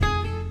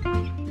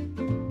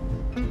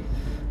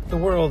The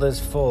world is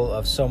full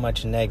of so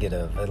much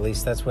negative. At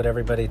least that's what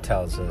everybody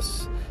tells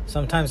us.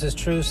 Sometimes it's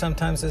true,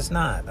 sometimes it's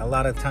not. A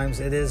lot of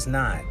times it is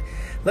not.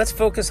 Let's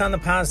focus on the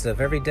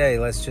positive every day.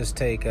 Let's just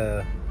take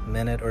a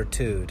minute or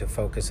two to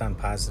focus on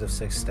positive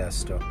success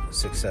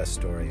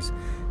stories.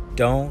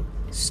 Don't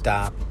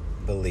stop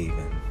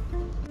believing.